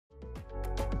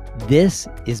This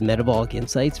is Metabolic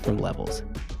Insights from Levels,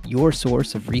 your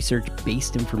source of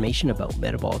research-based information about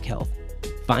metabolic health.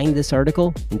 Find this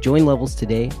article and join Levels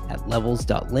today at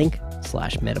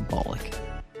levels.link/metabolic.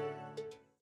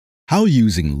 How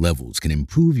using Levels can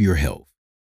improve your health.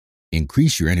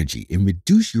 Increase your energy and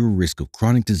reduce your risk of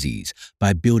chronic disease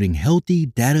by building healthy,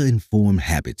 data-informed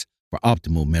habits for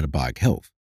optimal metabolic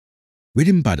health.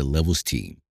 Written by the Levels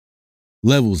team.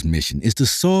 Levels' mission is to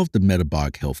solve the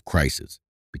metabolic health crisis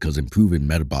because improving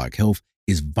metabolic health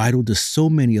is vital to so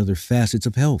many other facets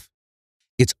of health.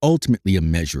 It's ultimately a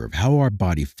measure of how our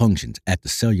body functions at the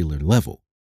cellular level.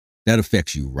 That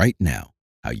affects you right now,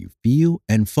 how you feel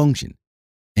and function,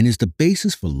 and is the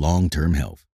basis for long-term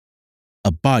health.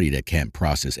 A body that can't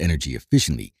process energy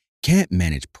efficiently can't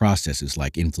manage processes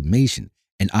like inflammation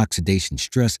and oxidation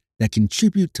stress that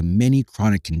contribute to many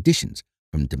chronic conditions,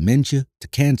 from dementia to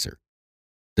cancer.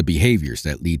 The behaviors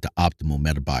that lead to optimal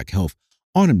metabolic health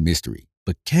aren't a mystery,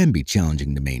 but can be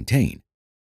challenging to maintain.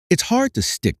 It's hard to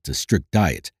stick to strict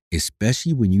diets,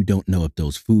 especially when you don't know if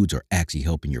those foods are actually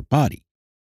helping your body.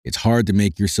 It's hard to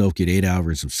make yourself get 8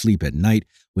 hours of sleep at night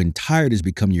when tired has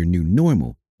become your new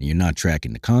normal and you're not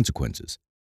tracking the consequences.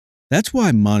 That's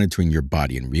why monitoring your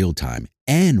body in real time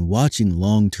and watching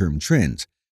long-term trends,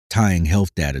 tying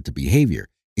health data to behavior,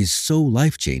 is so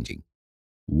life-changing.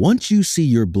 Once you see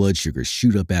your blood sugar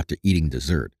shoot up after eating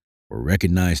dessert, or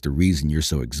recognize the reason you're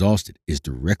so exhausted is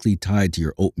directly tied to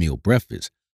your oatmeal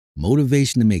breakfast,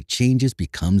 motivation to make changes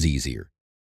becomes easier.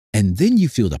 And then you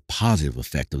feel the positive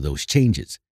effect of those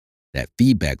changes. That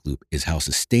feedback loop is how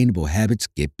sustainable habits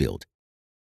get built.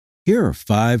 Here are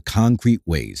 5 concrete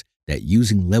ways that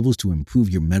using Levels to improve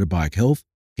your metabolic health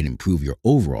can improve your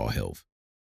overall health.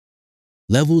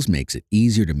 Levels makes it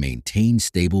easier to maintain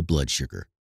stable blood sugar.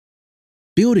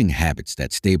 Building habits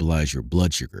that stabilize your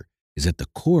blood sugar is at the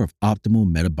core of optimal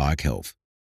metabolic health.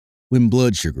 When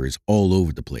blood sugar is all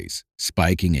over the place,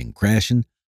 spiking and crashing,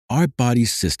 our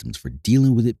body's systems for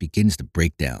dealing with it begins to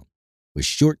break down, with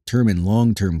short-term and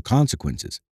long-term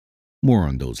consequences. More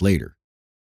on those later.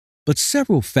 But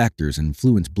several factors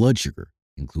influence blood sugar,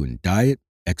 including diet,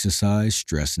 exercise,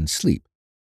 stress, and sleep.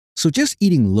 So just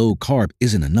eating low carb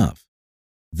isn't enough.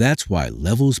 That's why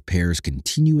Levels pairs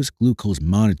continuous glucose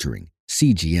monitoring,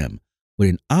 CGM, with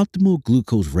an optimal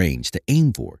glucose range to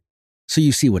aim for, so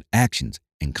you see what actions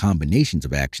and combinations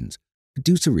of actions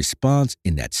produce a response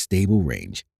in that stable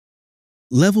range.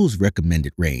 Levels'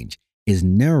 recommended range is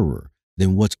narrower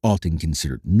than what's often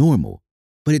considered normal,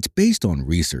 but it's based on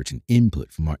research and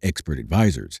input from our expert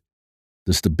advisors.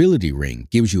 The stability ring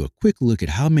gives you a quick look at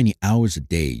how many hours a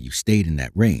day you stayed in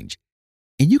that range,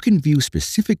 and you can view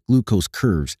specific glucose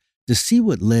curves to see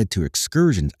what led to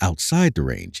excursions outside the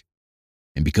range.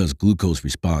 And because glucose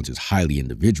response is highly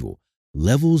individual,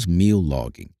 Levels meal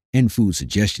logging and food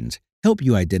suggestions help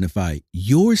you identify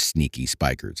your sneaky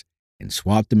spikers and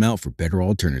swap them out for better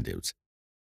alternatives.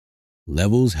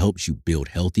 Levels helps you build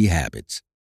healthy habits.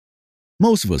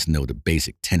 Most of us know the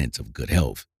basic tenets of good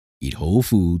health: eat whole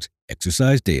foods,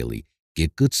 exercise daily,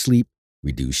 get good sleep,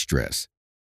 reduce stress.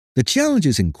 The challenge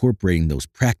is incorporating those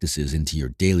practices into your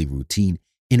daily routine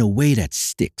in a way that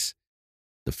sticks.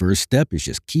 The first step is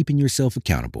just keeping yourself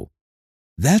accountable.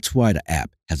 That's why the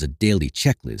app has a daily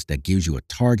checklist that gives you a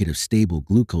target of stable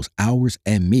glucose hours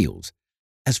and meals,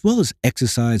 as well as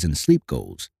exercise and sleep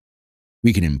goals.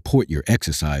 We can import your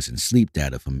exercise and sleep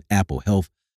data from Apple Health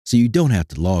so you don't have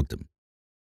to log them.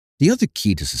 The other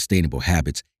key to sustainable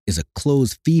habits is a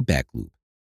closed feedback loop.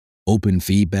 Open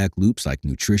feedback loops like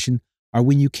nutrition are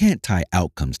when you can't tie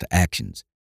outcomes to actions.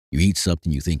 You eat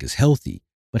something you think is healthy,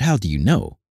 but how do you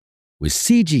know? With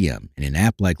CGM and an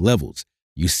app like Levels,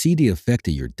 you see the effect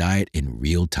of your diet in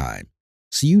real time.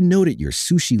 So you know that your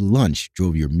sushi lunch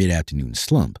drove your mid-afternoon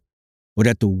slump, or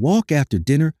that the walk after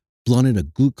dinner blunted a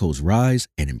glucose rise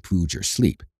and improved your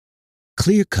sleep.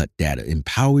 Clear-cut data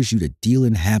empowers you to deal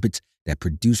in habits that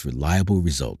produce reliable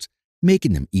results,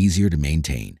 making them easier to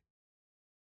maintain.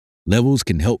 Levels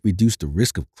can help reduce the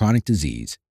risk of chronic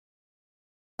disease.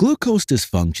 Glucose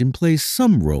dysfunction plays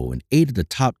some role in 8 of the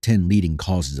top 10 leading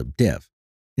causes of death,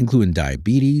 including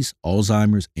diabetes,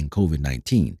 Alzheimer's, and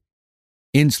COVID-19.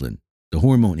 Insulin, the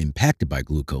hormone impacted by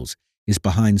glucose, is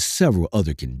behind several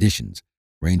other conditions,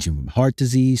 ranging from heart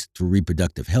disease to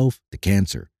reproductive health to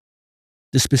cancer.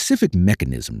 The specific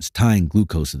mechanisms tying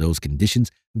glucose to those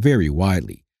conditions vary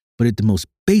widely, but at the most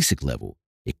basic level,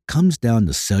 it comes down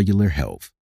to cellular health.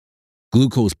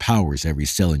 Glucose powers every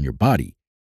cell in your body,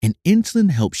 and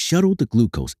insulin helps shuttle the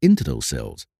glucose into those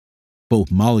cells. Both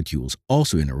molecules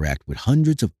also interact with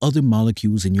hundreds of other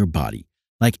molecules in your body,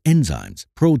 like enzymes,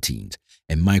 proteins,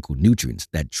 and micronutrients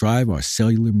that drive our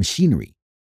cellular machinery.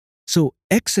 So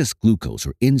excess glucose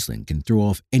or insulin can throw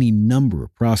off any number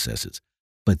of processes,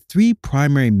 but three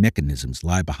primary mechanisms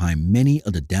lie behind many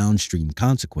of the downstream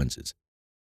consequences.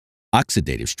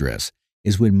 Oxidative stress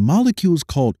is when molecules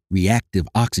called reactive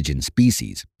oxygen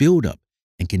species build up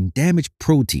and can damage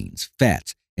proteins,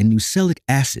 fats, and nucleic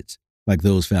acids, like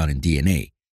those found in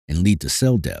DNA, and lead to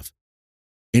cell death.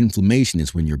 Inflammation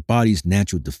is when your body's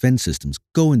natural defense systems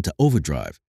go into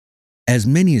overdrive. As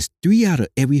many as 3 out of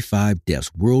every 5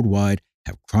 deaths worldwide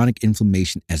have chronic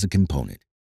inflammation as a component.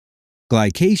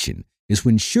 Glycation is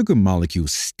when sugar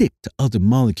molecules stick to other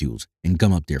molecules and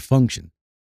gum up their function.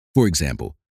 For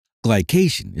example,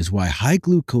 glycation is why high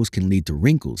glucose can lead to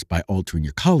wrinkles by altering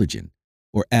your collagen,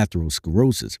 or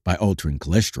atherosclerosis by altering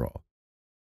cholesterol.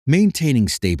 Maintaining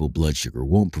stable blood sugar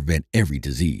won't prevent every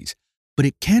disease, but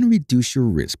it can reduce your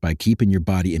risk by keeping your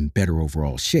body in better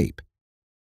overall shape.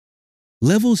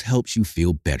 Levels helps you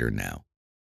feel better now.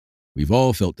 We've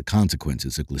all felt the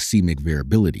consequences of glycemic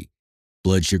variability,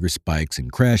 blood sugar spikes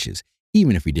and crashes,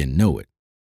 even if we didn't know it.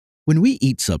 When we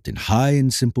eat something high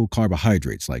in simple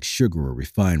carbohydrates like sugar or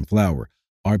refined flour,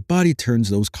 our body turns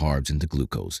those carbs into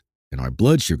glucose, and our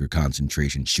blood sugar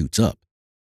concentration shoots up.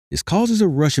 This causes a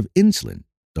rush of insulin,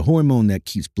 the hormone that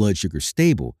keeps blood sugar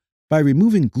stable, by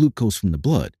removing glucose from the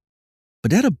blood.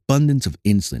 But that abundance of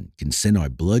insulin can send our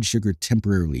blood sugar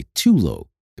temporarily too low,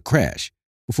 the crash,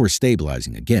 before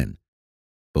stabilizing again.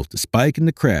 Both the spike and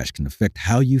the crash can affect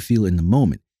how you feel in the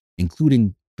moment,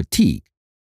 including fatigue.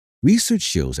 Research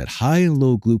shows that high and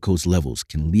low glucose levels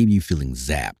can leave you feeling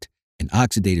zapped, and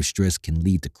oxidative stress can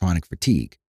lead to chronic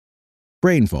fatigue.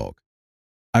 Brain fog.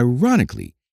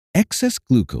 Ironically, excess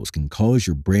glucose can cause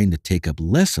your brain to take up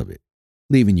less of it,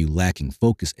 leaving you lacking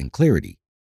focus and clarity.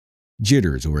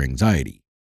 Jitters or anxiety.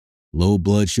 Low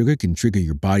blood sugar can trigger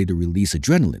your body to release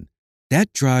adrenaline.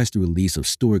 That drives the release of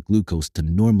stored glucose to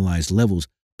normalized levels,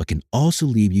 but can also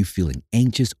leave you feeling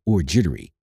anxious or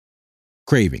jittery.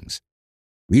 Cravings.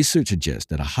 Research suggests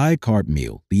that a high-carb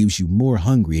meal leaves you more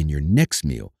hungry in your next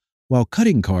meal, while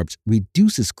cutting carbs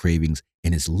reduces cravings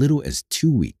in as little as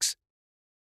 2 weeks.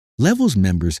 Levels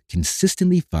members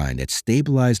consistently find that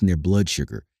stabilizing their blood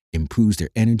sugar improves their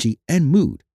energy and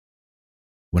mood.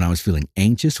 When I was feeling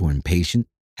anxious or impatient,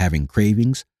 having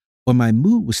cravings, or my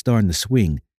mood was starting to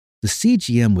swing, the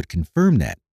CGM would confirm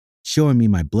that, showing me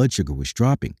my blood sugar was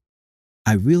dropping.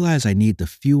 I realized I needed to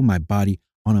fuel my body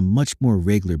on a much more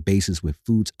regular basis with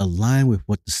foods aligned with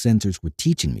what the sensors were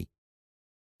teaching me.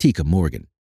 Tika Morgan.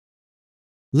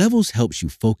 Levels helps you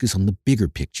focus on the bigger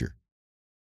picture.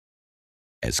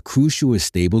 As crucial as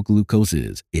stable glucose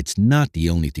is, it's not the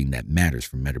only thing that matters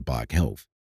for metabolic health.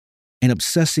 And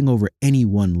obsessing over any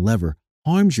one lever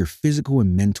harms your physical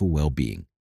and mental well-being.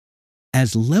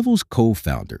 As Levels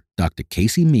co-founder, Dr.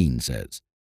 Casey Means says,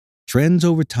 trends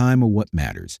over time are what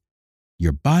matters.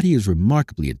 Your body is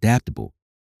remarkably adaptable.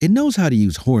 It knows how to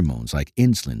use hormones like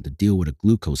insulin to deal with a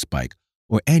glucose spike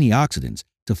or antioxidants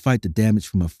to fight the damage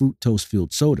from a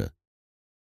fructose-filled soda.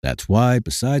 That's why,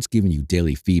 besides giving you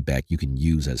daily feedback you can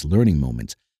use as learning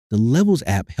moments, the Levels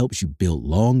app helps you build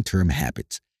long-term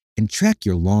habits and track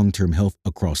your long-term health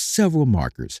across several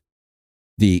markers.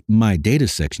 The My Data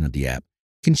section of the app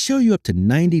can show you up to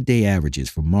 90-day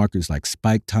averages for markers like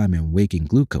spike time and waking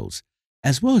glucose,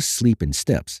 as well as sleep and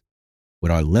steps.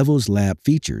 With our Levels Lab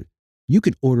feature, you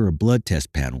can order a blood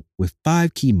test panel with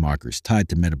 5 key markers tied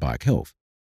to metabolic health: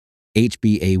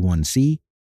 HbA1c,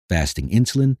 fasting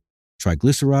insulin,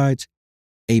 triglycerides,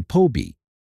 ApoB,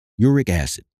 uric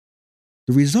acid.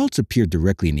 The results appear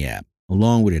directly in the app,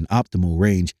 along with an optimal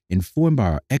range informed by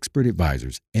our expert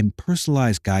advisors and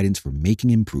personalized guidance for making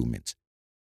improvements.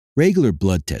 Regular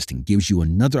blood testing gives you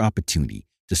another opportunity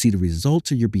to see the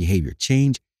results of your behavior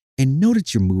change and know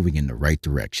that you're moving in the right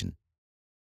direction.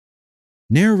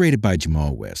 Narrated by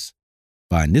Jamal West.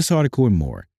 Find this article and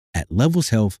more at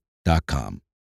levelshealth.com.